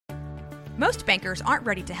Most bankers aren't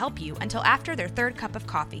ready to help you until after their third cup of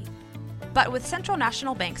coffee. But with Central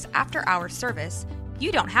National Bank's after-hours service,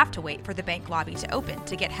 you don't have to wait for the bank lobby to open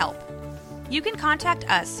to get help. You can contact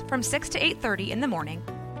us from 6 to 8:30 in the morning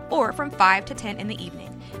or from 5 to 10 in the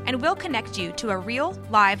evening, and we'll connect you to a real,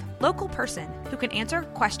 live, local person who can answer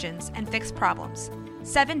questions and fix problems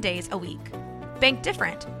 7 days a week. Bank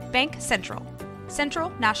different. Bank Central. Central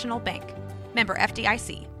National Bank. Member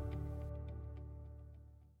FDIC.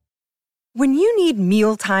 When you need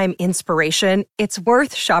mealtime inspiration, it's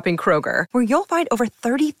worth shopping Kroger, where you'll find over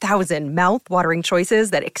 30,000 mouth-watering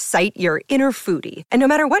choices that excite your inner foodie. And no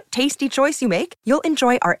matter what tasty choice you make, you'll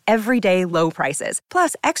enjoy our everyday low prices,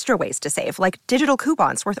 plus extra ways to save, like digital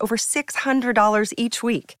coupons worth over $600 each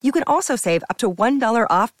week. You can also save up to $1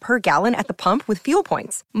 off per gallon at the pump with fuel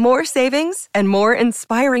points. More savings and more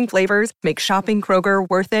inspiring flavors make shopping Kroger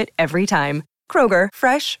worth it every time. Kroger,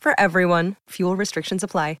 fresh for everyone. Fuel restrictions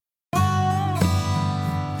apply.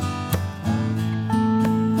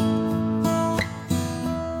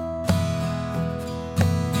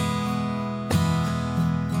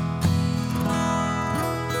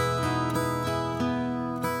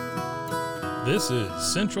 This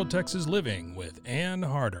is Central Texas Living with Ann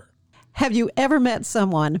Harder. Have you ever met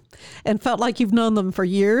someone and felt like you've known them for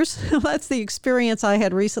years? That's the experience I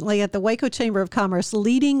had recently at the Waco Chamber of Commerce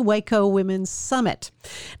Leading Waco Women's Summit.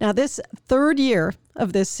 Now, this third year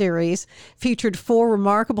of this series featured 4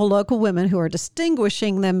 remarkable local women who are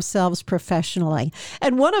distinguishing themselves professionally.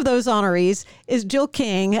 And one of those honorees is Jill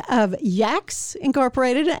King of Yaks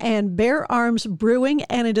Incorporated and Bear Arms Brewing,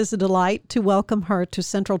 and it is a delight to welcome her to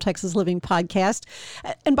Central Texas Living Podcast.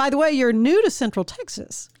 And by the way, you're new to Central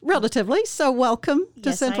Texas, relatively, so welcome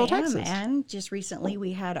to Central Texas. And just recently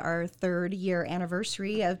we had our 3rd year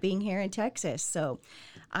anniversary of being here in Texas, so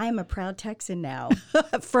I'm a proud Texan now.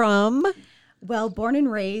 From? Well, born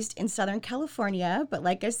and raised in Southern California, but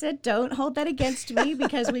like I said, don't hold that against me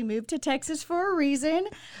because we moved to Texas for a reason.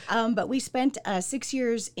 But we spent 6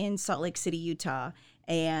 years in Salt Lake City, Utah.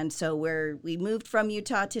 And so we moved from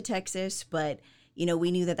Utah to Texas, but,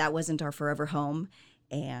 we knew that wasn't our forever home.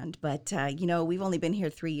 But we've only been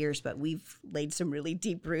here 3 years, but we've laid some really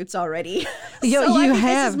deep roots already. You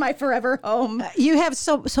have. This is my forever home. You have.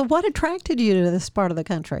 So what attracted you to this part of the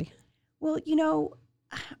country? Well,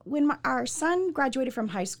 when our son graduated from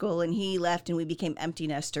high school and he left and we became empty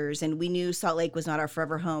nesters and we knew Salt Lake was not our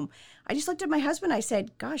forever home, I just looked at my husband. I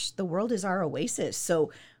said, gosh, the world is our oasis.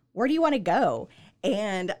 So where do you want to go?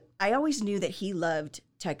 And I always knew that he loved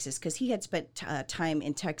Texas because he had spent time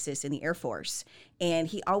in Texas in the Air Force. And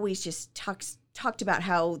he always just talked about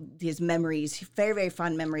how his memories, very, very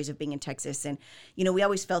fond memories of being in Texas. And, we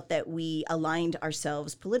always felt that we aligned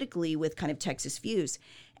ourselves politically with kind of Texas views.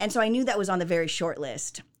 And so I knew that was on the very short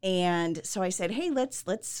list. And so I said, hey,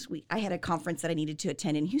 I had a conference that I needed to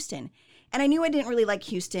attend in Houston. And I knew I didn't really like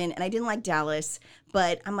Houston and I didn't like Dallas,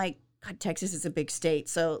 but I'm like, God, Texas is a big state.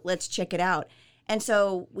 So let's check it out. And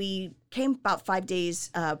so we came about 5 days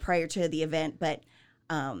prior to the event, but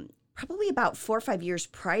probably about 4 or 5 years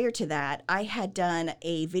prior to that, I had done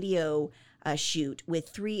a video shoot with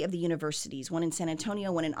 3 of the universities, one in San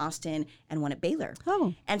Antonio, one in Austin, and one at Baylor.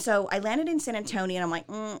 Oh. And so I landed in San Antonio, and I'm like,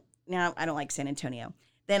 no, I don't like San Antonio.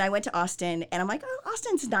 Then I went to Austin, and I'm like, oh,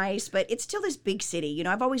 Austin's nice, but it's still this big city.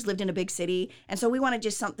 I've always lived in a big city, and so we wanted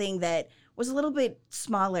just something that was a little bit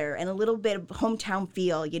smaller and a little bit of hometown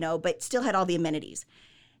feel, but still had all the amenities.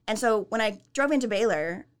 And so when I drove into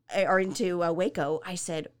Baylor, or into Waco, I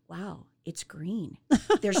said, wow, it's green.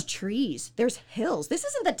 There's trees. There's hills. This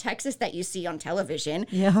isn't the Texas that you see on television.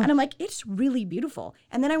 Yeah. And I'm like, it's really beautiful.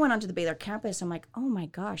 And then I went onto the Baylor campus. I'm like, oh my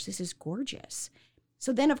gosh, this is gorgeous.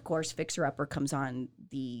 So then, of course, Fixer Upper comes on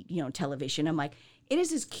the television. I'm like, it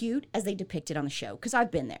is as cute as they depict it on the show because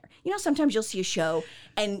I've been there. Sometimes you'll see a show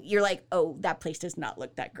and you're like, oh, that place does not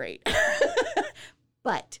look that great.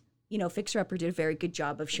 But, Fixer Upper did a very good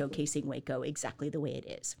job of showcasing Waco exactly the way it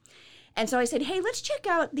is. And so I said, hey, let's check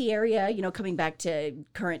out the area, coming back to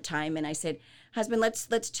current time. And I said, husband,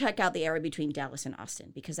 let's check out the area between Dallas and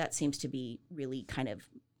Austin because that seems to be really kind of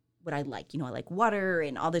what I like. I like water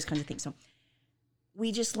and all those kinds of things. So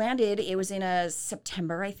we just landed. It was in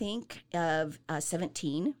September, I think, of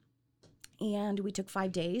 17. And we took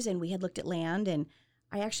 5 days and we had looked at land. And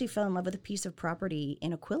I actually fell in love with a piece of property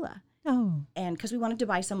in Aquila. Oh. And because we wanted to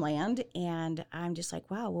buy some land. And I'm just like,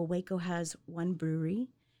 wow, well, Waco has one brewery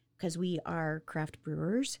because we are craft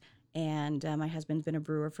brewers. And my husband's been a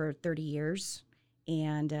brewer for 30 years.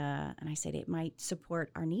 And I said it might support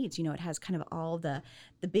our needs. It has kind of all the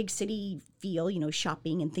big city feel,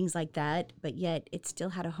 shopping and things like that. But yet it still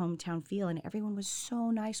had a hometown feel. And everyone was so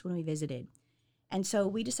nice when we visited. And so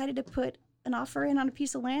we decided to put an offer in on a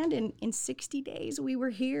piece of land, and in 60 days we were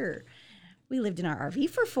here. We lived in our RV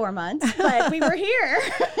for 4 months, but we were here.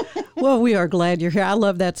 Well, we are glad you're here. I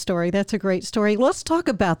love that story. That's a great story. Let's talk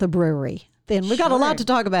about the brewery. Then we got a lot to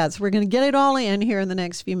talk about, so we're going to get it all in here in the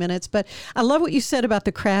next few minutes. But I love what you said about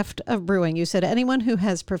the craft of brewing. You said anyone who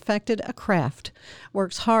has perfected a craft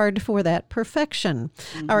works hard for that perfection.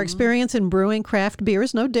 Our experience in brewing craft beer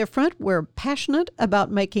is no different. We're passionate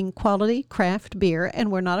about making quality craft beer,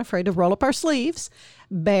 and we're not afraid to roll up our sleeves,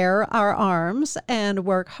 bare our arms, and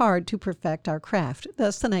work hard to perfect our craft.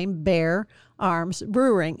 That's the name Bare Arms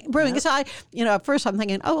Brewing. Yep. So at first I'm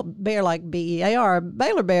thinking, bear like B-E-A-R,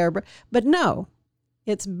 Baylor Bear, but no,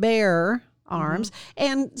 it's Bare Arms.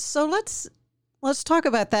 And so let's talk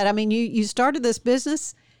about that. I mean, you started this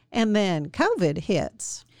business and then COVID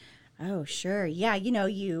hits. Oh, sure. Yeah.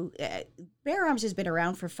 Bare Arms has been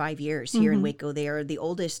around for 5 years here in Waco. They are the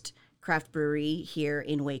oldest craft brewery here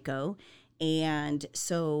in Waco. And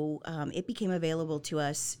so it became available to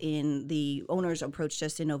us the owners approached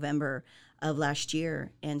us in November of last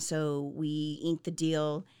year. And so we inked the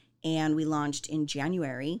deal and we launched in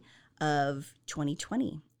January of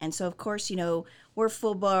 2020. And so, of course, we're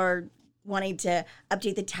full bar wanting to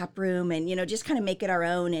update the tap room and, just kind of make it our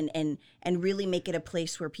own and really make it a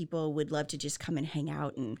place where people would love to just come and hang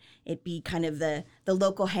out, and it be kind of the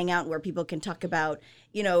local hangout where people can talk about,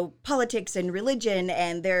 politics and religion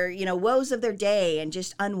and their, woes of their day and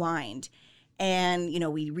just unwind. And,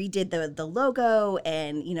 we redid the logo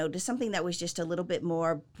and, to something that was just a little bit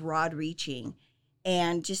more broad reaching,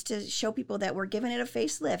 and just to show people that we're giving it a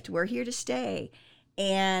facelift. We're here to stay.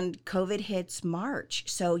 And COVID hits March.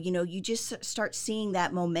 So, you just start seeing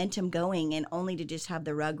that momentum going, and only to just have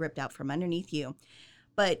the rug ripped out from underneath you.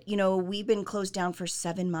 But, we've been closed down for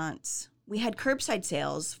 7 months. We had curbside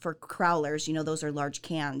sales for crowlers, those are large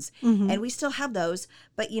cans, and we still have those.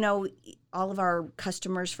 But, all of our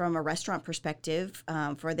customers from a restaurant perspective,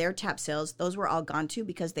 for their tap sales, those were all gone too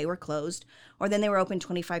because they were closed, or then they were open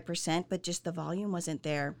 25%, but just the volume wasn't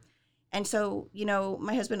there. And so,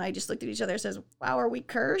 my husband and I just looked at each other and says, wow, are we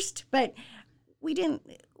cursed? But we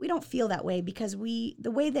don't feel that way, because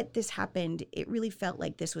the way that this happened, it really felt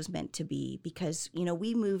like this was meant to be, because,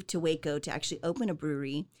 we moved to Waco to actually open a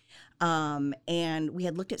brewery. And we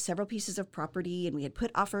had looked at several pieces of property and we had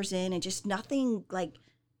put offers in, and just nothing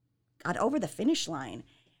got over the finish line.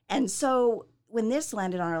 And so when this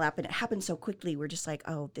landed on our lap and it happened so quickly, we're just like,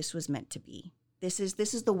 oh, this was meant to be. This is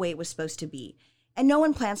the way it was supposed to be. And no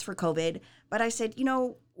one plans for COVID. But I said,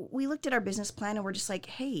 we looked at our business plan and we're just like,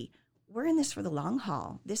 hey, we're in this for the long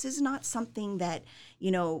haul. This is not something that,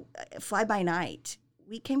 fly by night.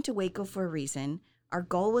 We came to Waco for a reason. Our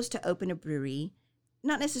goal was to open a brewery,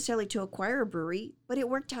 not necessarily to acquire a brewery, but it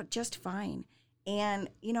worked out just fine. And,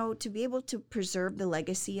 to be able to preserve the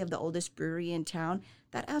legacy of the oldest brewery in town,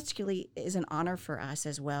 that actually is an honor for us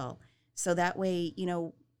as well. So that way,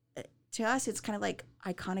 to us, it's kind of like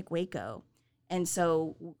iconic Waco. And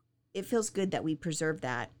so it feels good that we preserve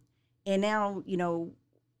that. And now,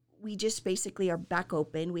 we just basically are back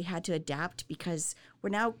open. We had to adapt because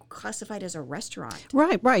we're now classified as a restaurant.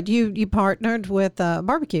 Right. You partnered with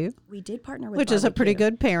barbecue. We did partner with which barbecue. Is a pretty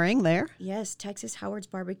good pairing there. Yes, Texas Howard's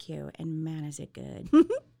Barbecue. And man, is it good.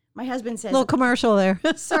 My husband says... Little commercial there.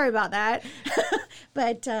 Sorry about that.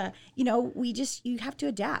 But, you have to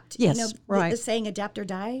adapt. Yes, right. The saying adapt or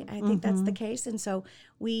die, I think that's the case. And so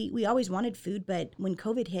we always wanted food, but when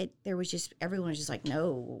COVID hit, everyone was just like,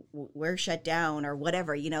 no, we're shut down or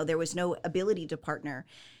whatever. There was no ability to partner.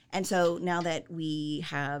 And so now that we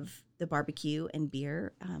have the barbecue and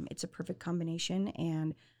beer, it's a perfect combination,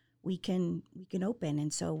 and we can open.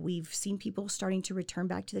 And so we've seen people starting to return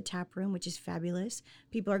back to the tap room, which is fabulous.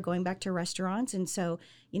 People are going back to restaurants. And so,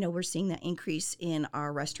 we're seeing that increase in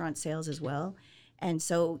our restaurant sales as well. And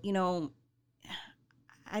so,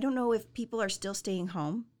 I don't know if people are still staying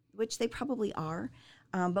home, which they probably are.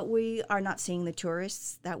 But we are not seeing the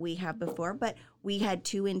tourists that we have before. But we had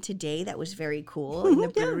 2 in today. That was very cool in the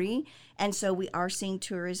brewery. And so we are seeing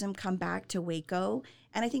tourism come back to Waco.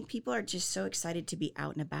 And I think people are just so excited to be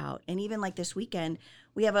out and about. And even like this weekend,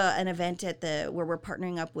 we have an event where we're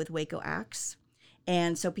partnering up with Waco Axe.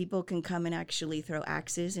 And so people can come and actually throw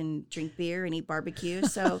axes and drink beer and eat barbecue.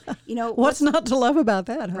 So, what's not to love about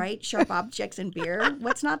that, huh? Right? Sharp objects and beer.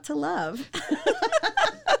 What's not to love?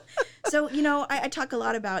 So, I talk a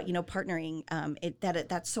lot about, partnering,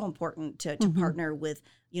 that's so important to partner with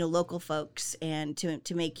local folks and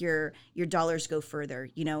to make your dollars go further,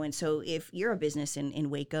 and so if you're a business in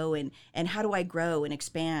Waco and how do I grow and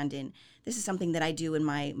expand, and this is something that I do in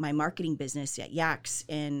my marketing business at Yaks,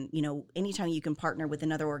 and anytime you can partner with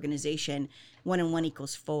another organization, 1 and 1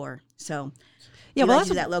 equals 4. So yeah, we like to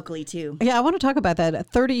do that locally too. Yeah, I want to talk about that. A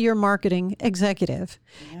 30-year marketing executive.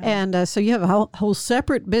 Yeah. And so you have a whole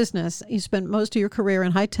separate business. You spent most of your career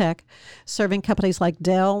in high tech, serving companies like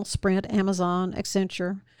Dell, Sprint, Amazon,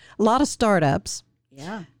 Accenture, a lot of startups.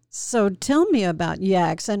 Yeah. So tell me about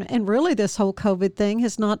Yaks. And really this whole COVID thing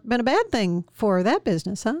has not been a bad thing for that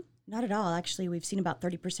business, huh? Not at all. Actually, we've seen about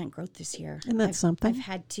 30% growth this year. And that's something. I've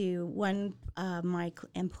had to, one, my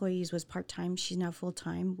employees was part-time. She's now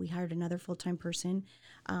full-time. We hired another full-time person.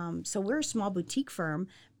 So we're a small boutique firm,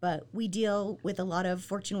 but we deal with a lot of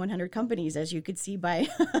Fortune 100 companies, as you could see by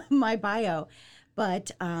my bio.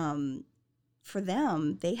 But for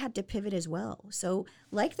them, they had to pivot as well. So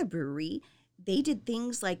like the brewery, they did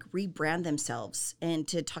things like rebrand themselves and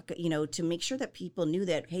to talk, to make sure that people knew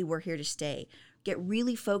that, hey, we're here to stay. Get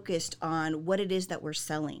really focused on what it is that we're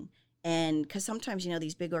selling. And because sometimes,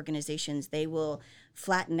 these big organizations, they will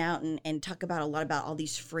flatten out and talk about a lot about all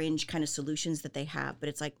these fringe kind of solutions that they have. But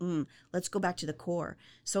it's like, let's go back to the core.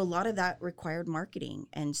 So a lot of that required marketing.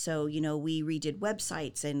 And so, we redid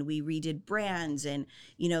websites and we redid brands and,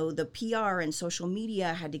 the PR and social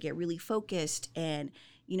media had to get really focused. And,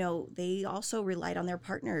 they also relied on their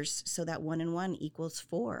partners so that 1 and 1 equals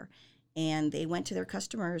 4. And they went to their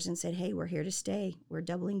customers and said, hey, we're here to stay. We're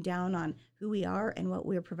doubling down on who we are and what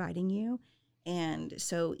we're providing you. And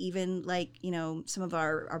so even like, some of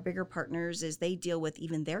our bigger partners, as they deal with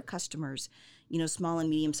even their customers, small and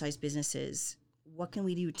medium-sized businesses, what can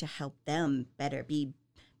we do to help them be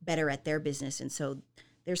better at their business? And so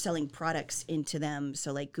they're selling products into them.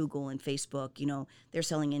 So like Google and Facebook, they're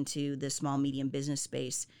selling into the small, medium business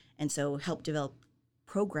space. And so help develop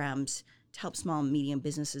programs to help small and medium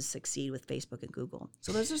businesses succeed with Facebook and Google.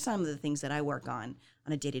 So those are some of the things that I work on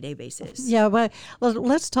a day-to-day basis. Yeah, well,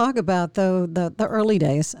 let's talk about, though, the early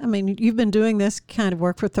days. I mean, you've been doing this kind of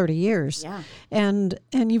work for 30 years. Yeah. And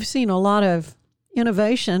you've seen a lot of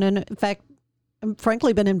innovation and, in fact,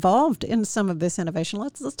 frankly, been involved in some of this innovation.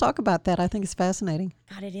 Let's talk about that. I think it's fascinating.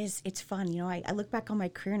 God, it is. It's fun. I look back on my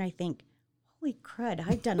career and I think, holy crud,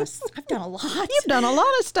 I've done a lot. You've done a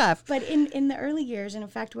lot of stuff. But in the early years, and in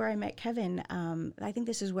fact, where I met Kevin, I think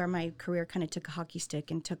this is where my career kind of took a hockey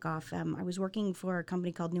stick and took off. I was working for a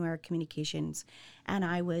company called New Era Communications, and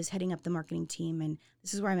I was heading up the marketing team. And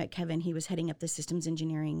this is where I met Kevin. He was heading up the systems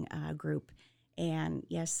engineering group. And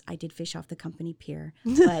yes, I did fish off the company pier,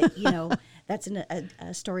 but that's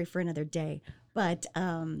a story for another day. But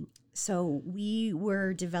so we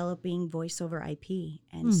were developing voice over IP.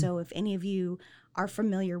 And so if any of you are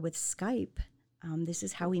familiar with Skype, this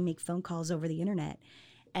is how we make phone calls over the internet.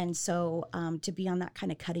 And so to be on that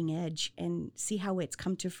kind of cutting edge and see how it's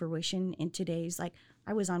come to fruition in today's, like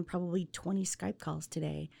I was on probably 20 Skype calls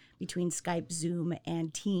today between Skype, Zoom,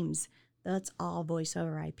 and Teams. That's all voice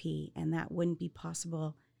over IP, and that wouldn't be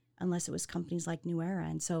possible unless it was companies like New Era.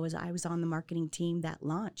 And so I was on the marketing team that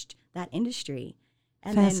launched that industry.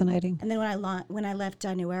 And fascinating. Then when I left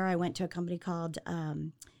New Era, I went to a company called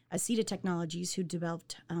Aceda Technologies, who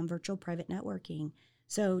developed virtual private networking.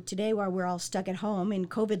 So today, while we're all stuck at home in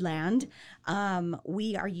COVID land,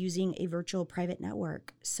 we are using a virtual private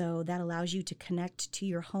network. So that allows you to connect to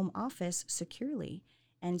your home office securely.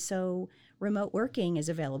 And so remote working is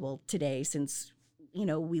available today since,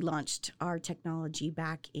 we launched our technology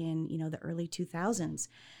back in, the early 2000s.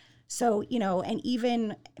 So, and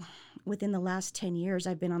even within the last 10 years,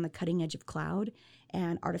 I've been on the cutting edge of cloud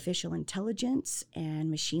and artificial intelligence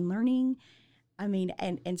and machine learning. I mean,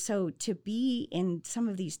 and so to be in some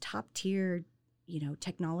of these top tier,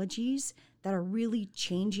 technologies that are really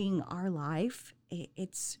changing our life,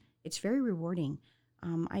 it's very rewarding.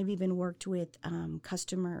 I've even worked with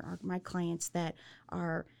my clients that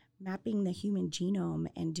are mapping the human genome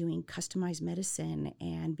and doing customized medicine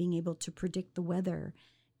and being able to predict the weather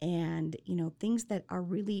and, things that are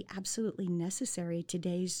really absolutely necessary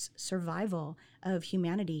today's survival of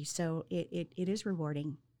humanity. So it is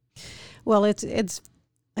rewarding. Well, it's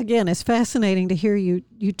again, it's fascinating to hear you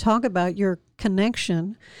talk about your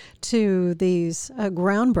connection to these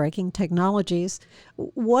groundbreaking technologies.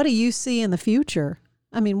 What do you see in the future?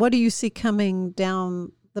 I mean, what do you see coming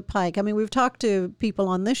down the pike? I mean, we've talked to people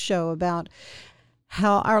on this show about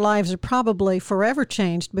how our lives are probably forever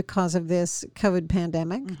changed because of this COVID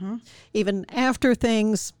pandemic. Mm-hmm. Even after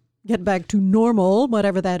things get back to normal,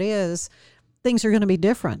 whatever that is, things are going to be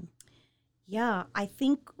different. Yeah, I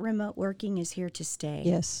think remote working is here to stay.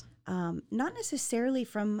 Yes. not necessarily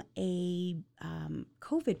from a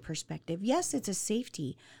COVID perspective. Yes, it's a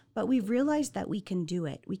safety, but we've realized that we can do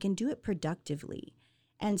it. We can do it productively.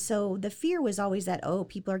 And so the fear was always that, oh,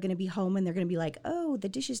 people are going to be home and they're going to be like, oh, the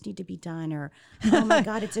dishes need to be done, or, oh my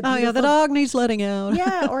God, it's a beautiful... oh, yeah, the dog needs letting out.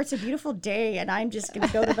 yeah, or it's a beautiful day and I'm just going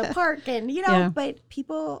to go to the park. And, but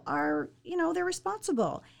people are, they're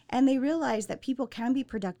responsible. And they realize that people can be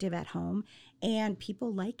productive at home and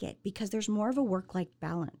people like it because there's more of a work-life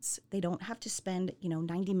balance. They don't have to spend,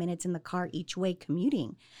 90 minutes in the car each way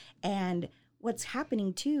commuting. And what's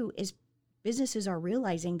happening too is businesses are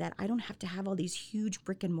realizing that I don't have to have all these huge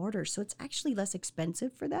brick and mortars. So it's actually less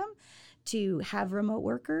expensive for them to have remote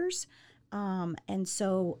workers. And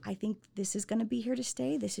so I think this is going to be here to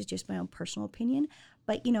stay. This is just my own personal opinion.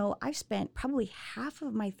 But, I've spent probably half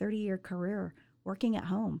of my 30-year career working at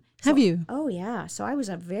home. Have you? Oh, yeah. So I was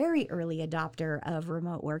a very early adopter of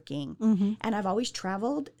remote working. Mm-hmm. And I've always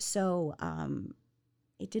traveled. So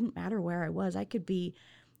it didn't matter where I was.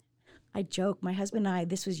 I joke, my husband and I,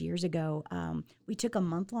 this was years ago, we took a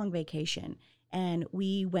month-long vacation and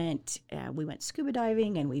we went scuba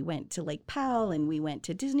diving and we went to Lake Powell and we went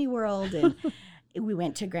to Disney World and we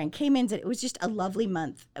went to Grand Caymans. It was just a lovely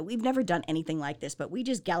month. We've never done anything like this, but we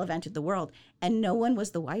just gallivanted the world and no one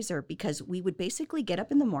was the wiser because we would basically get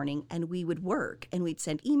up in the morning and we would work and we'd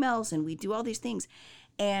send emails and we'd do all these things.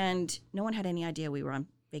 And no one had any idea we were on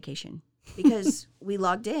vacation. Because we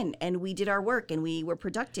logged in and we did our work and we were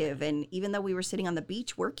productive. And even though we were sitting on the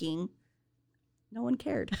beach working, no one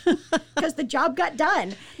cared because the job got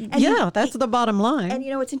done. And that's the bottom line. And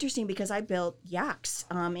it's interesting because I built Yaks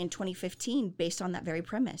in 2015 based on that very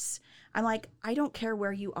premise. I'm like, I don't care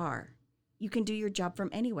where you are. You can do your job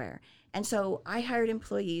from anywhere. And so I hired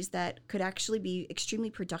employees that could actually be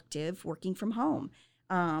extremely productive working from home.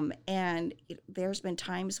 And there's been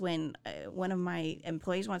times when one of my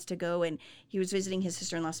employees wants to go and he was visiting his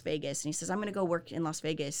sister in Las Vegas and he says, I'm going to go work in Las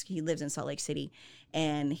Vegas. He lives in Salt Lake City.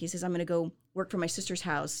 And he says, I'm going to go work for my sister's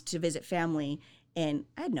house to visit family. And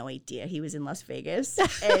I had no idea he was in Las Vegas.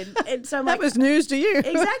 And so I'm that like, was news to you.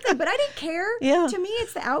 Exactly. But I didn't care. Yeah. To me,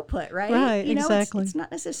 it's the output, right? Right, exactly. It's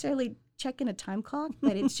not necessarily checking a time clock,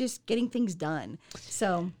 but it's just getting things done.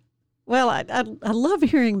 So... Well, I love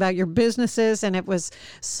hearing about your businesses, and it was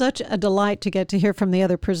such a delight to get to hear from the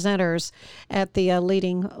other presenters at the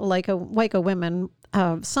Leading Waco Women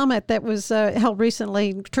Summit that was held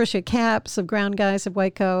recently. Patricia Capps of Ground Guys of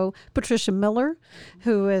Waco, Patricia Miller,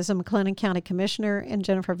 who is a McLennan County Commissioner, and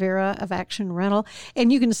Jennifer Vera of Action Rental.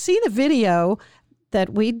 And you can see the video that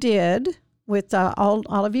we did with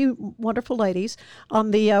all of you wonderful ladies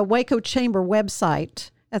on the Waco Chamber website.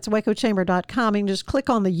 That's wacochamber.com. You can just click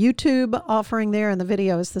on the YouTube offering there, and the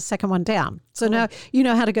video is the second one down. So now you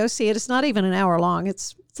know how to go see it. It's not even an hour long.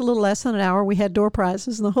 It's a little less than an hour. We had door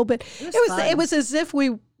prizes and the whole bit. It was as if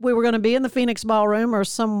we were going to be in the Phoenix Ballroom or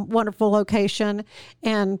some wonderful location,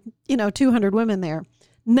 and 200 women there.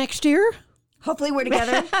 Next year, hopefully we're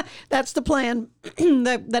together. That's the plan.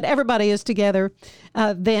 that everybody is together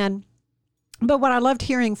then. But what I loved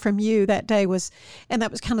hearing from you that day was, and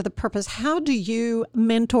that was kind of the purpose, how do you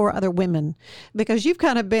mentor other women? Because you've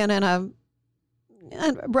kind of been in a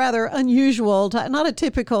rather unusual, not a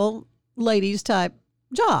typical ladies type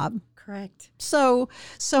job. Correct. So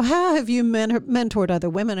how have you mentored other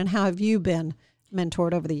women, and how have you been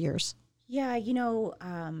mentored over the years? Yeah,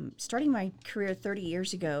 starting my career 30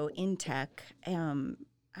 years ago in tech,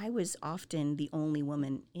 I was often the only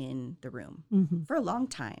woman in the room for a long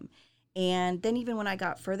time. And then even when I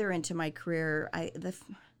got further into my career, I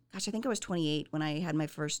think I was 28 when I had my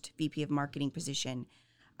first VP of marketing position.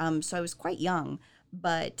 So I was quite young,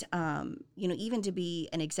 but, even to be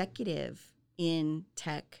an executive in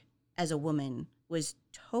tech as a woman was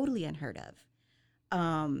totally unheard of.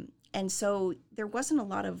 And so there wasn't a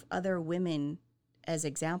lot of other women as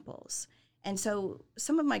examples. And so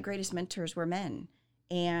some of my greatest mentors were men.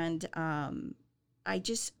 And I'm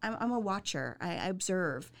a watcher. I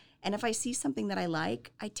observe. And if I see something that I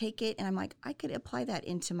like, I take it and I'm like, I could apply that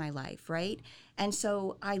into my life, right? And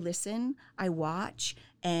so I listen, I watch,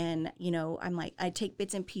 and, I'm like, I take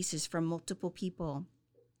bits and pieces from multiple people.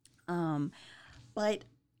 But,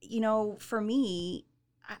 for me,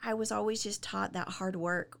 I was always just taught that hard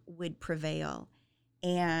work would prevail.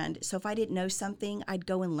 And so if I didn't know something, I'd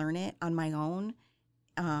go and learn it on my own.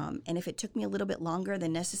 And if it took me a little bit longer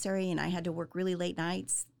than necessary and I had to work really late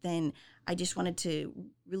nights, then I just wanted to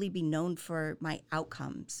really be known for my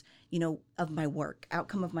outcomes, of my work,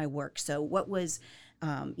 outcome of my work. So what was,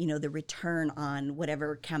 the return on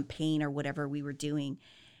whatever campaign or whatever we were doing.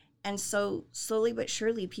 And so slowly but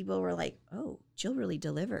surely, people were like, oh, Jill really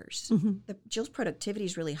delivers. Jill's productivity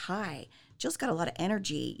is really high. Jill's got a lot of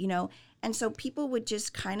energy, you know? And so people would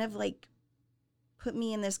just kind of like put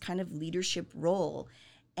me in this kind of leadership role.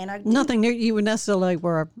 And I Nothing you would necessarily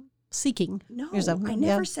were seeking. No, yourself. I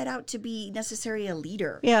never set out to be necessarily a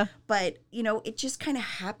leader. Yeah. But, you know, it just kind of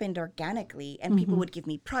happened organically. And people would give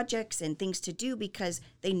me projects and things to do because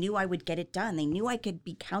they knew I would get it done. They knew I could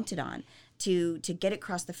be counted on to get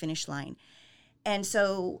across the finish line. And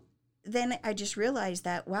so then I just realized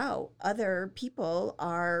that, wow, other people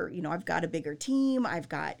are, you know, I've got a bigger team. I've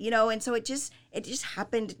got, you know, and so it just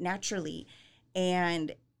happened naturally.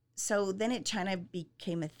 And so then it kind of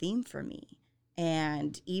became a theme for me.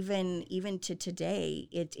 And even to today,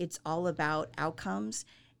 it's all about outcomes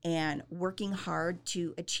and working hard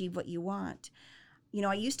to achieve what you want. You know,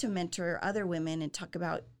 I used to mentor other women and talk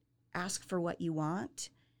about ask for what you want.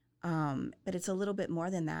 But it's a little bit more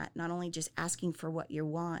than that. Not only just asking for what you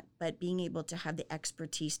want, but being able to have the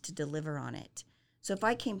expertise to deliver on it. So if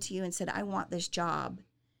I came to you and said, I want this job,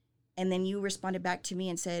 and then you responded back to me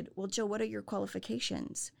and said, well, Jill, what are your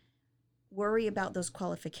qualifications? Worry about those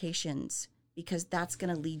qualifications because that's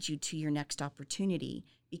going to lead you to your next opportunity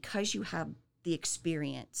because you have the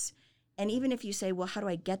experience. And even if you say, well, how do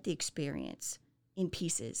I get the experience? In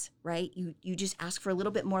pieces, right? You just ask for a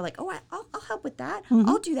little bit more like, oh, I'll help with that.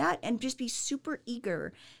 I'll do that. And just be super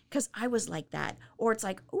eager because I was like that. Or it's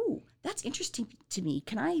like, oh, that's interesting to me.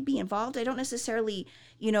 Can I be involved? I don't necessarily,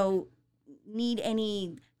 you know, need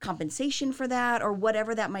any compensation for that or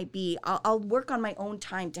whatever that might be. I'll work on my own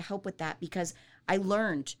time to help with that because I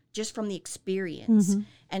learned just from the experience.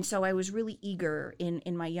 And so I was really eager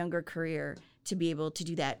in my younger career to be able to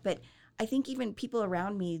do that. But I think even people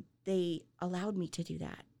around me, they allowed me to do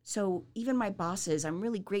that. So even my bosses, I'm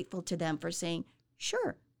really grateful to them for saying,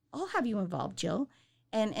 sure, I'll have you involved, Jill.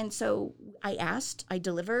 And so I asked, I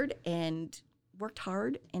delivered and worked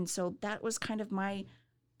hard. And so that was kind of my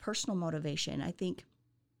personal motivation. I think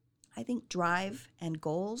drive and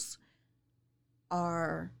goals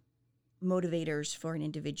are motivators for an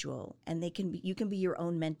individual. And you can be your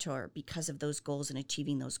own mentor because of those goals and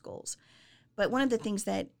achieving those goals. But one of the things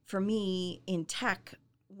that for me in tech,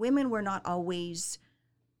 women were not always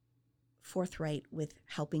forthright with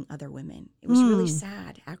helping other women. It was really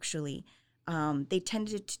sad, actually. They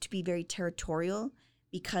tended to be very territorial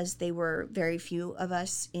because they were very few of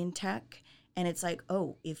us in tech. And it's like,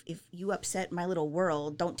 oh, if you upset my little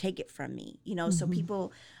world, don't take it from me. You know, so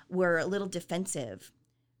people were a little defensive.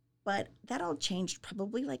 But that all changed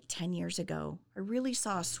probably like 10 years ago. I really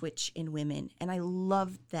saw a switch in women. And I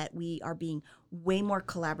love that we are being way more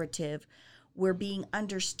collaborative. We're being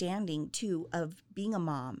understanding, too, of being a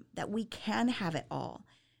mom, that we can have it all.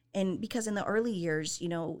 And because in the early years, you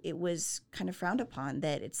know, it was kind of frowned upon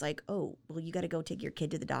that it's like, oh, well, you got to go take your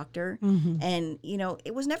kid to the doctor. And, you know,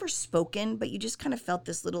 it was never spoken, but you just kind of felt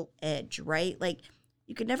this little edge, right? Like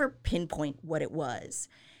you could never pinpoint what it was.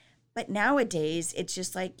 But nowadays, it's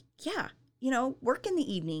just like, yeah, you know, work in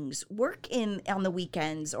the evenings, work on the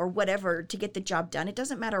weekends or whatever to get the job done. It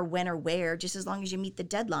doesn't matter when or where, just as long as you meet the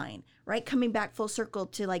deadline, right? Coming back full circle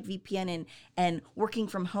to like VPN and working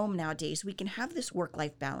from home nowadays, we can have this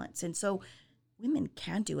work-life balance. And so women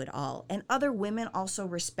can do it all. And other women also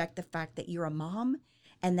respect the fact that you're a mom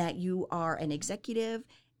and that you are an executive.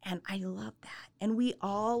 And I love that. And we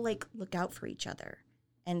all like look out for each other.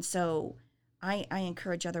 And so I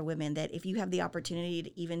encourage other women that if you have the opportunity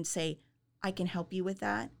to even say, I can help you with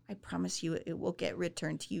that, I promise you it will get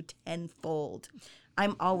returned to you tenfold.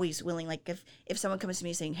 I'm always willing, like if someone comes to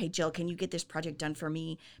me saying, hey, Jill, can you get this project done for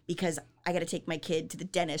me because I got to take my kid to the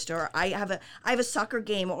dentist or I have a soccer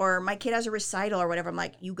game or my kid has a recital or whatever, I'm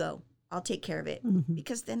like, you go, I'll take care of it.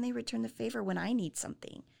 Because then they return the favor when I need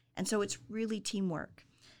something. And so it's really teamwork.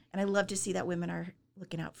 And I love to see that women are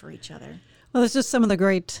looking out for each other. Well, this is some of the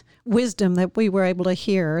great wisdom that we were able to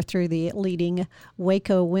hear through the Leading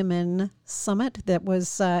Waco Women Summit that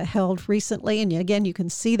was held recently. And again, you can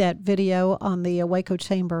see that video on the Waco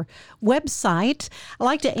Chamber website. I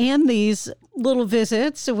like to end these little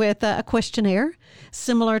visits with a questionnaire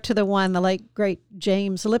similar to the one the late, great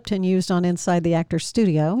James Lipton used on Inside the Actors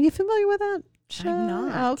Studio. Are you familiar with that? I'm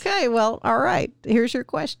not. Okay, well, all right. Here's your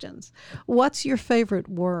questions. What's your favorite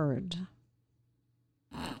word?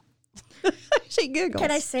 She giggles.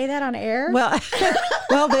 Can I say that on air?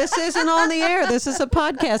 Well, this isn't on the air. This is a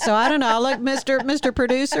podcast, so I don't know. Look, Mr.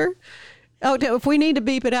 Producer. Oh, if we need to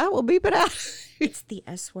beep it out, we'll beep it out. It's the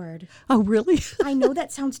S word. Oh, really? I know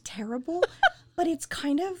that sounds terrible, but it's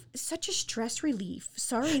kind of such a stress relief.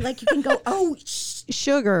 Sorry, like you can go, oh,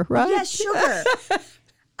 sugar, right? Yes, sugar.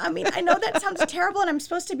 I mean, I know that sounds terrible and I'm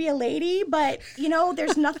supposed to be a lady, but,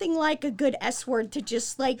 there's nothing like a good S word to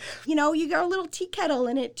just you got a little tea kettle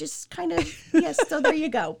and it just kind of, yes, so there you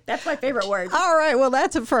go. That's my favorite word. All right, well,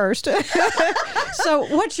 that's a first. So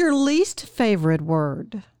what's your least favorite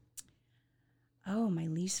word? Oh, my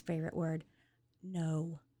least favorite word.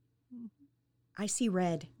 No. I see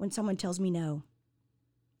red when someone tells me no.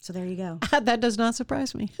 So there you go. That does not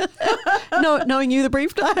surprise me. No, knowing you the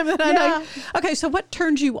brief time that I know. Okay, so what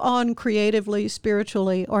turns you on creatively,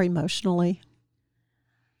 spiritually, or emotionally?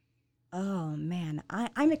 Oh, man.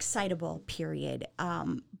 I'm excitable, period.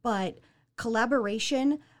 But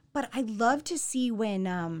collaboration. But I love to see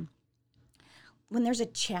when there's a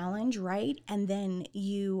challenge, right? And then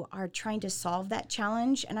you are trying to solve that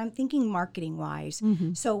challenge. And I'm thinking marketing-wise.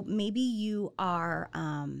 Mm-hmm. So maybe you are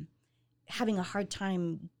having a hard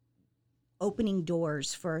time opening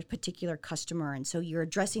doors for a particular customer. And so you're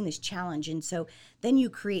addressing this challenge. And so then you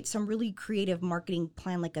create some really creative marketing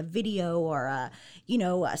plan, like a video or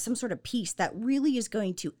some sort of piece that really is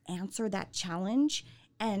going to answer that challenge.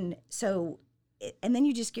 And then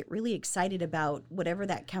you just get really excited about whatever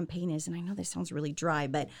that campaign is. And I know this sounds really dry,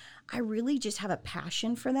 but I really just have a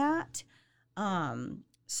passion for that.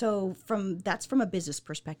 So that's from a business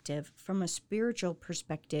perspective. From a spiritual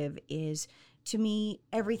perspective is, to me,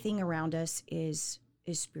 everything around us is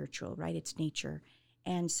spiritual, right? It's nature.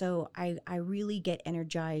 And so I really get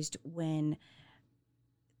energized when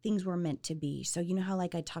things were meant to be. So you know how I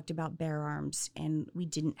talked about Bear Arms and we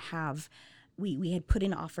didn't have, we had put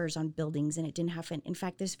in offers on buildings and it didn't happen. In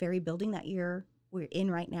fact, this very building that we're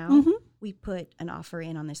in right now, mm-hmm. we put an offer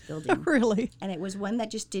in on this building. Really? And it was one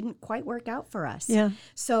that just didn't quite work out for us. Yeah.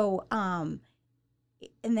 So,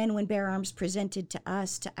 and then when Bear Arms presented to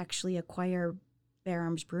us to actually acquire Bear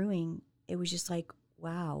Arms Brewing, it was just like,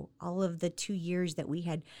 wow, all of the 2 years that we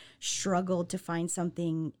had struggled to find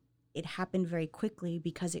something, it happened very quickly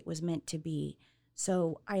because it was meant to be.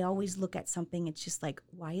 So I always look at something, it's just like,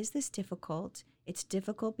 why is this difficult? It's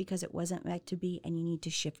difficult because it wasn't meant to be and you need to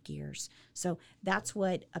shift gears. So that's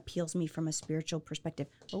what appeals me from a spiritual perspective.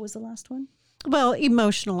 What was the last one? Well,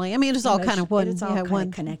 emotionally. I mean, it's all kind of one. It's all kind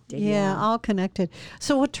of connected. Yeah, all connected.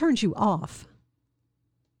 So what turns you off?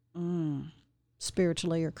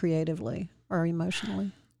 Spiritually or creatively or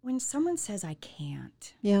emotionally? When someone says I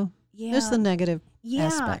can't. Yeah. Just the negative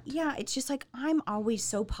aspect. Yeah. It's just like, I'm always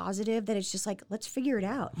so positive that it's just like, let's figure it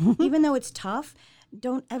out. Even though it's tough,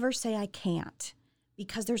 don't ever say I can't,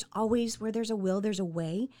 because there's always, where there's a will, there's a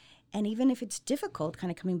way. And even if it's difficult,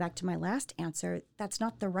 kind of coming back to my last answer, that's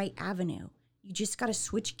not the right avenue. You just got to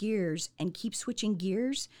switch gears and keep switching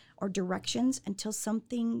gears or directions until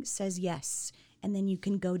something says yes. And then you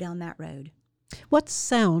can go down that road. What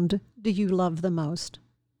sound do you love the most?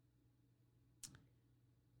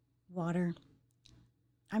 Water.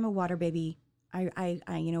 I'm a water baby. I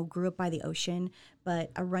grew up by the ocean,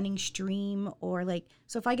 but a running stream or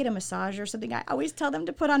so if I get a massage or something, I always tell them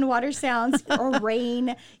to put on water sounds or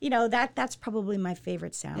rain. That's probably my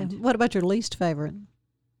favorite sound. Yeah. What about your least favorite?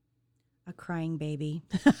 A crying baby.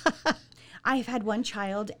 I've had one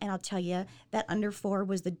child, and I'll tell you that under 4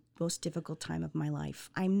 was the most difficult time of my life.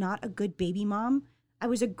 I'm not a good baby mom. I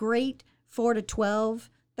was a great 4 to 12,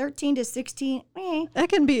 13 to 16. That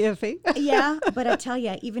can be iffy. Yeah, but I tell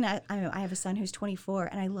you, even I have a son who's 24,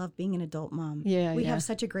 and I love being an adult mom. Yeah, we have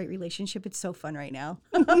such a great relationship. It's so fun right now.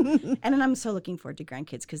 And then I'm so looking forward to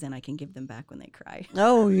grandkids because then I can give them back when they cry.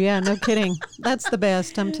 Oh, yeah, no kidding. That's the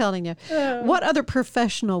best, I'm telling you. What other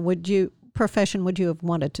profession would you have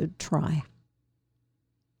wanted to try?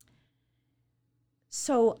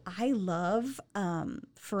 So I love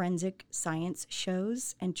forensic science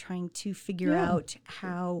shows and trying to figure out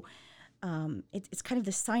how it's kind of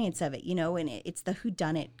the science of it, and it's the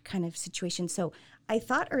whodunit kind of situation. So I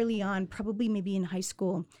thought early on, probably maybe in high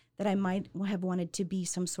school, that I might have wanted to be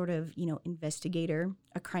some sort of, investigator,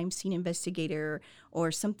 a crime scene investigator or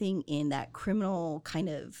something in that criminal kind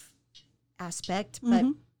of aspect. But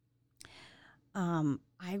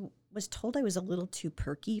I was told I was a little too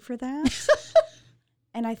perky for that.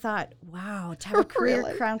 And I thought, wow, to have a career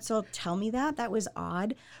counsel tell me that was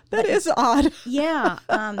odd. That is odd. Yeah,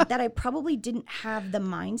 that I probably didn't have the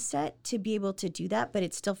mindset to be able to do that, but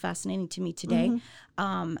it's still fascinating to me today.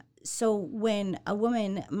 So when a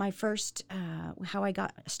woman, my first, how I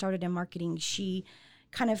got started in marketing, she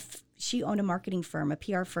owned a marketing firm, a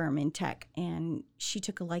PR firm in tech, and she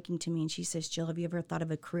took a liking to me and she says, Jill, have you ever thought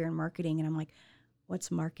of a career in marketing? And I'm like,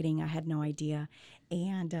 what's marketing? I had no idea.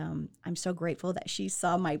 And I'm so grateful that she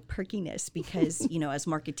saw my perkiness because, as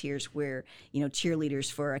marketeers, we're, cheerleaders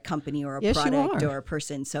for a company or a product or a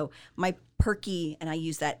person. So my perky, and I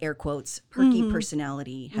use that air quotes, perky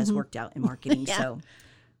personality has worked out in marketing. Yeah. So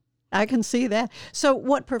I can see that. So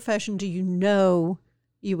what profession do you know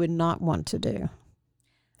you would not want to do?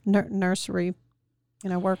 Nursery,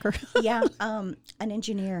 worker? yeah, an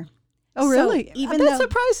engineer. Oh, really? Even that though,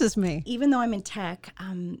 surprises me. Even though I'm in tech,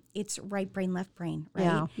 it's right brain, left brain,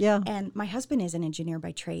 right? Yeah. And my husband is an engineer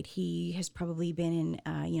by trade. He has probably been in,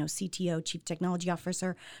 CTO, Chief Technology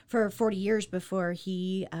Officer, for 40 years before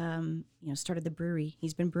he, started the brewery.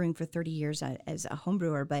 He's been brewing for 30 years as a home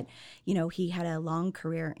brewer, but, he had a long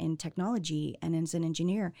career in technology and as an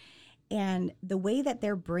engineer. And the way that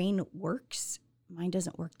their brain works, mine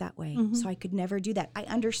doesn't work that way. So I could never do that. I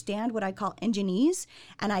understand what I call engineers,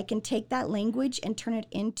 and I can take that language and turn it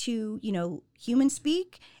into, human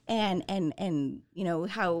speak and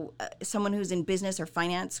how someone who's in business or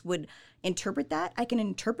finance would interpret that. I can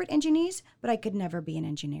interpret engineers, but I could never be an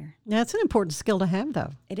engineer. Yeah, it's an important skill to have,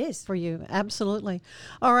 though. It is. For you. Absolutely.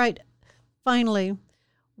 All right. Finally,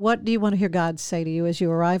 what do you want to hear God say to you as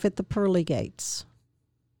you arrive at the pearly gates?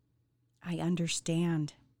 I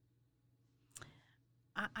understand.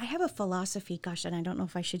 I have a philosophy, gosh, and I don't know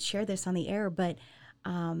if I should share this on the air, but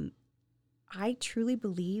I truly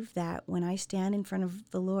believe that when I stand in front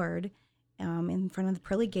of the Lord, in front of the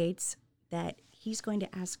pearly gates, that He's going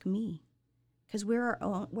to ask me, because we're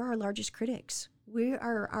our largest critics. We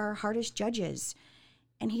are our hardest judges,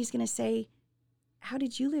 and He's going to say, "How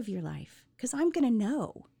did you live your life?" Because I'm going to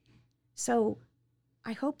know. So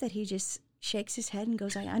I hope that He just shakes his head and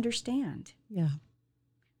goes, "I understand." Yeah.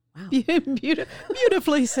 Wow.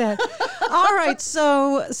 Beautifully said. All right.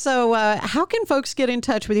 So how can folks get in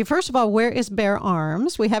touch with you? First of all, where is Bear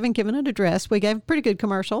Arms? We haven't given an address. We gave a pretty good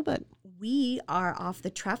commercial, but we are off the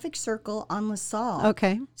traffic circle on LaSalle.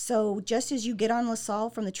 Okay. So just as you get on LaSalle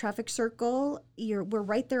from the traffic circle, we're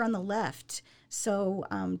right there on the left. So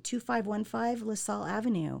 2515 LaSalle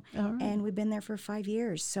Avenue. All right. And we've been there for 5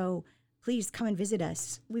 years. So please come and visit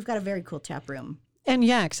us. We've got a very cool tap room. And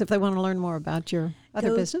Yaks, if they want to learn more about your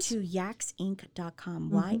other business. Go to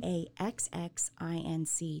yaxinc.com,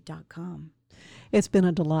 yaxinc.com. It's been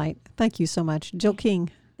a delight. Thank you so much. Jill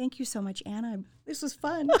King. Thank you so much, Anna. This was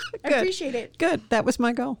fun. I appreciate it. Good. That was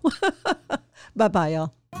my goal. Bye-bye,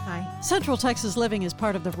 y'all. Bye. Central Texas Living is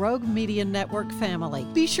part of the Rogue Media Network family.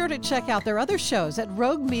 Be sure to check out their other shows at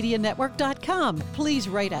roguemedianetwork.com. Please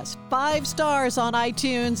rate us 5 stars on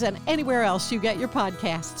iTunes and anywhere else you get your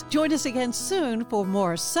podcasts. Join us again soon for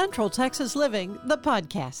more Central Texas Living, the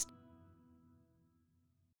podcast.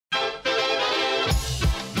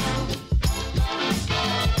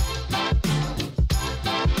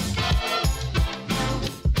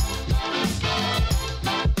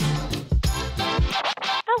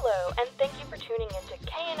 Hello, and thank you for tuning into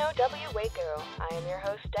KNOW Waco. I am your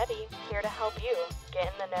host, Debbie, here to help you get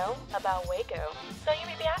in the know about Waco. So you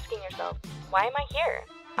may be asking yourself, why am I here?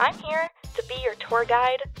 I'm here to be your tour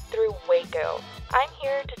guide through Waco. I'm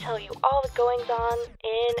here to tell you all the goings-on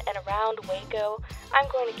in and around Waco. I'm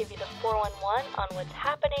going to give you the 411 on what's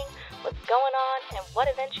happening, what's going on, and what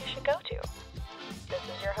events you should go to. This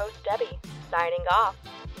is your host, Debbie, signing off.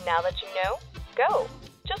 Now that you know, go.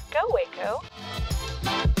 Just go, Waco.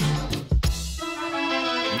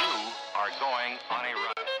 You are going on a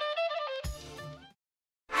run.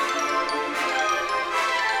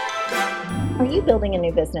 Are you building a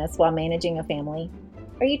new business while managing a family?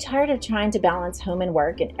 Are you tired of trying to balance home and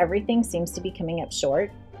work and everything seems to be coming up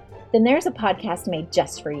short? Then there's a podcast made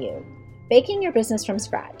just for you. Baking Your Business from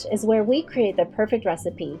Scratch is where we create the perfect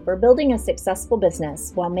recipe for building a successful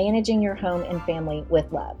business while managing your home and family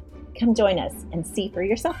with love. Come join us and see for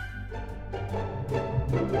yourself.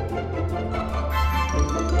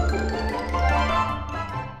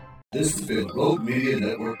 This has been Rogue Media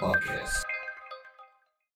Network Podcast.